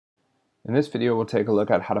In this video, we'll take a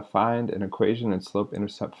look at how to find an equation in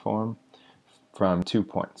slope-intercept form from 2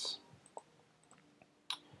 points.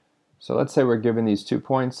 So let's say we're given these 2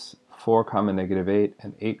 points, 4, -8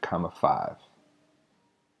 and 8, 5.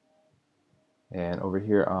 And over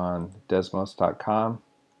here on desmos.com,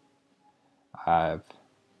 I've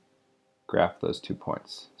graphed those 2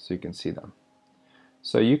 points so you can see them.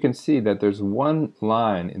 So you can see that there's one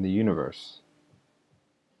line in the universe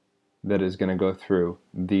that is going to go through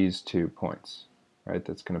these 2 points, right?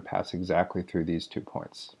 That's going to pass exactly through these 2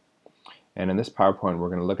 points. And in this PowerPoint, we're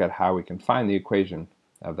going to look at how we can find the equation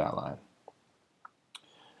of that line.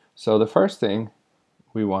 So the first thing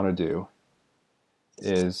we want to do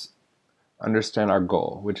is understand our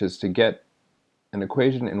goal, which is to get an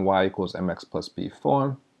equation in y equals mx plus b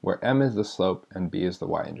form, where m is the slope and b is the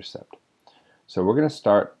y-intercept. So we're going to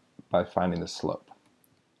start by finding the slope.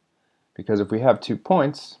 Because if we have 2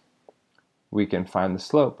 points, we can find the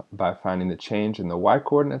slope by finding the change in the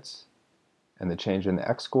y-coordinates and the change in the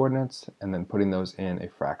x-coordinates, and then putting those in a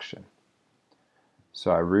fraction.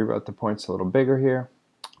 So I rewrote the points a little bigger here.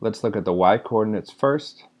 Let's look at the y-coordinates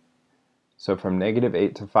first. So from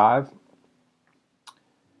 -8 to 5,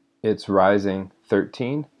 it's rising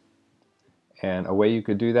 13. And a way you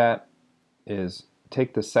could do that is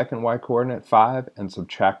take the second y-coordinate, 5, and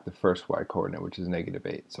subtract the first y-coordinate, which is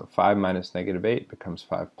 -8. So 5 minus -8 becomes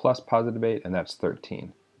 5 plus +8, and that's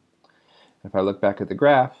 13. If I look back at the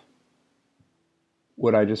graph,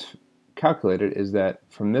 what I just calculated is that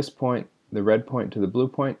from this point, the red point to the blue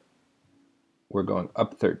point, we're going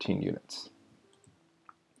up 13 units.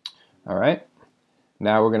 All right,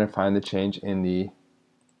 now we're going to find the change in the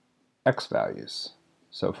x values.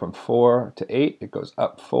 So from 4 to 8, it goes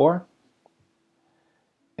up 4.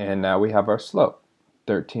 And now we have our slope,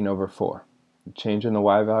 13 over 4. The change in the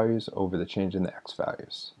y values over the change in the x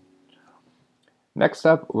values. Next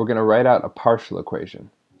up, we're going to write out a partial equation.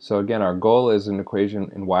 So again, our goal is an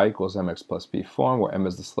equation in y equals mx plus b form, where m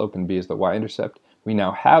is the slope and b is the y-intercept. We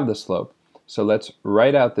now have the slope, so let's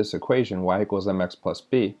write out this equation, y equals mx plus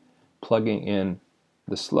b, plugging in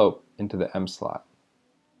the slope into the m slot.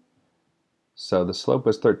 So the slope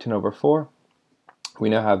was 13 over 4. We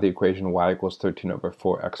now have the equation y equals 13 over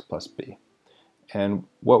 4x plus b. And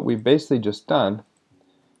what we've basically just done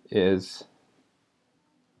is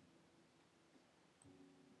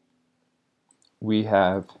we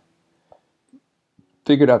have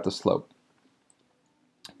figured out the slope.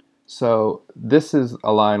 So this is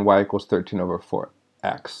a line y equals 13 over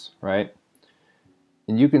 4x, right?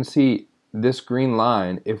 And you can see this green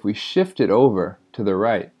line, if we shift it over to the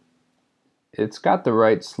right, it's got the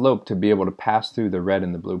right slope to be able to pass through the red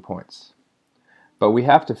and the blue points. But we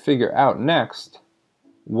have to figure out next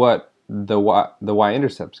what the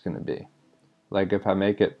y-intercept is going to be. Like if I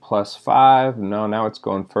make it +5, no, now it's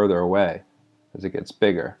going further away as it gets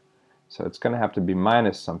bigger. So it's going to have to be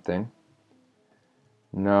minus something.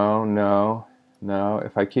 No, no, no.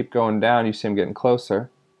 If I keep going down, you see I'm getting closer.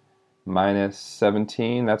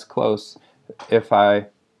 -17, that's close. If I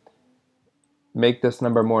make this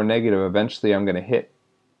number more negative, eventually I'm going to hit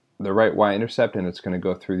the right y-intercept and it's going to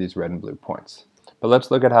go through these red and blue points. But let's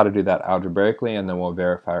look at how to do that algebraically, and then we'll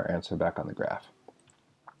verify our answer back on the graph.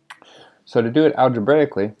 So to do it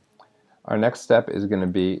algebraically, our next step is going to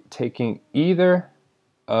be taking either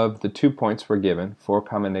of the 2 points we're given, 4,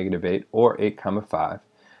 -8 or 8, 5,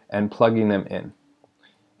 and plugging them in.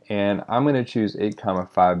 And I'm going to choose 8,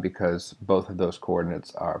 5 because both of those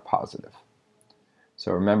coordinates are positive.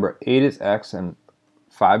 So remember, 8 is x and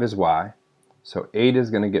 5 is y. So 8 is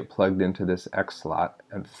going to get plugged into this x slot,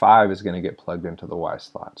 and 5 is going to get plugged into the y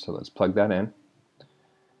slot. So let's plug that in.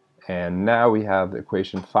 And now we have the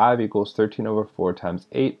equation 5 equals 13 over 4 times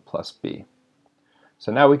 8 plus b.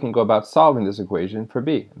 So now we can go about solving this equation for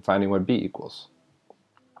b and finding what b equals.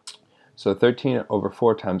 So 13 over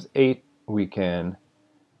 4 times 8, we can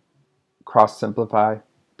cross simplify,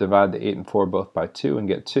 divide the 8 and 4 both by 2 and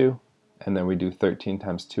get 2. And then we do 13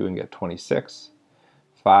 times 2 and get 26.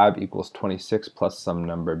 5 equals 26 plus some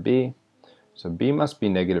number b. So b must be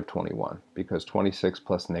 -21, because 26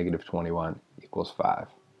 plus -21 equals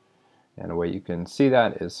 5. And a way you can see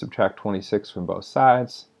that is subtract 26 from both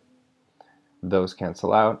sides. Those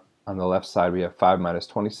cancel out. On the left side we have 5 minus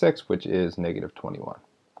 26, which is -21.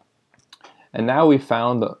 And now we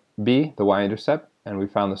found the b, the y-intercept, and we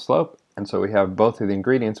found the slope, and so we have both of the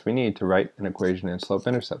ingredients we need to write an equation in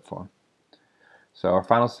slope-intercept form. So our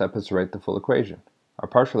final step is to write the full equation. Our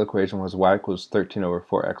partial equation was y equals 13 over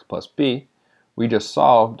 4x plus b. We just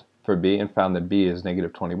solved for b and found that b is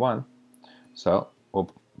 -21. So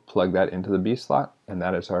we'll plug that into the b slot, and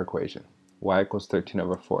that is our equation. Y equals 13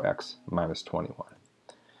 over 4x minus 21.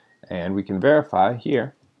 And we can verify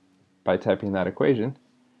here by typing that equation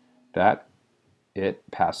that it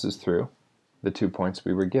passes through the 2 points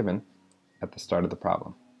we were given at the start of the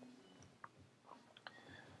problem.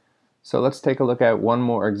 So let's take a look at one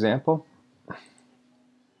more example.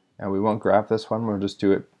 And we won't graph this one, we'll just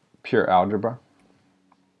do it pure algebra.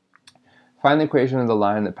 Find the equation of the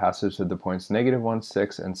line that passes through the points -1,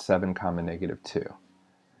 6, and 7, -2.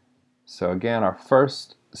 So again, our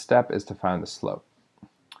first step is to find the slope.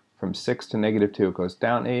 From 6 to -2 it goes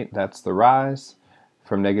down 8, that's the rise.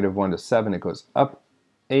 From -1 to 7 it goes up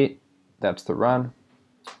 8, that's the run.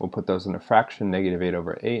 We'll put those in a fraction,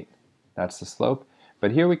 -8/8, that's the slope.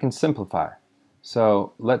 But here we can simplify.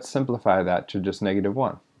 So let's simplify that to just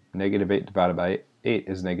 -1. -8 divided by 8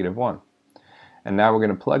 is -1. And now we're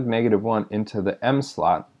going to plug -1 into the m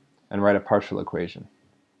slot and write a partial equation.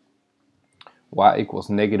 Y equals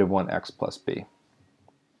 -1x plus b.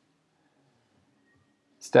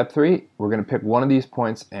 Step 3, we're going to pick one of these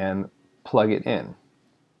points and plug it in.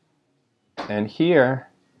 And here,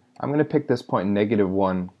 I'm going to pick this point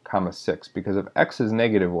 -1, 6, because if x is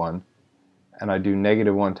 -1, and I do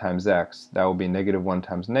 -1 times x, that will be -1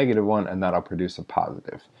 times -1, and that'll produce a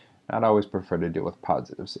positive. I'd always prefer to deal with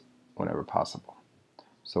positives whenever possible.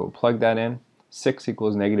 So we'll plug that in. 6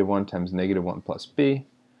 equals -1 times -1 plus b.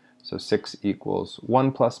 So 6 equals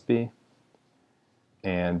 1 plus b,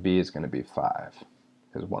 and b is going to be 5,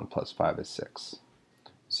 because 1 plus 5 is 6.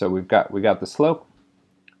 So we got the slope,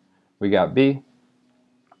 we got b,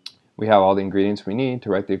 we have all the ingredients we need to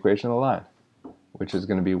write the equation of the line, which is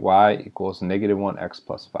going to be y equals -1x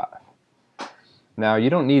plus 5. Now you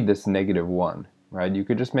don't need this -1, right? You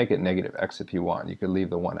could just make it -x if you want. You could leave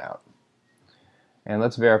the 1 out. And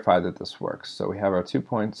let's verify that this works. So we have our 2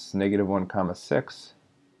 points, -1, 6.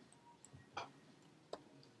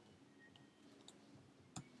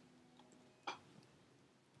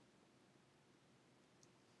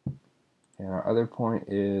 And our other point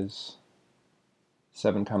is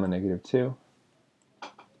 7, -2.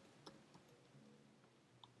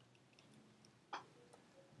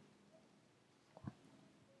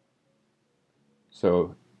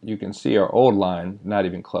 So you can see our old line, not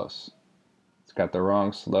even close. It's got the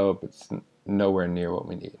wrong slope, it's nowhere near what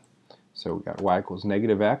we need. So we got y equals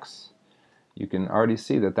 -x. You can already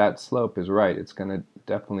see that that slope is right. It's going to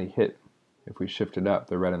definitely hit, if we shift it up,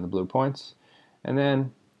 the red and the blue points. And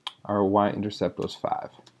then our y-intercept was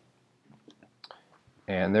 5.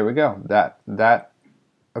 And there we go. That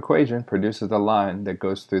equation produces a line that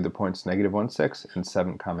goes through the points -1, 6 and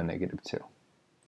 7, -2.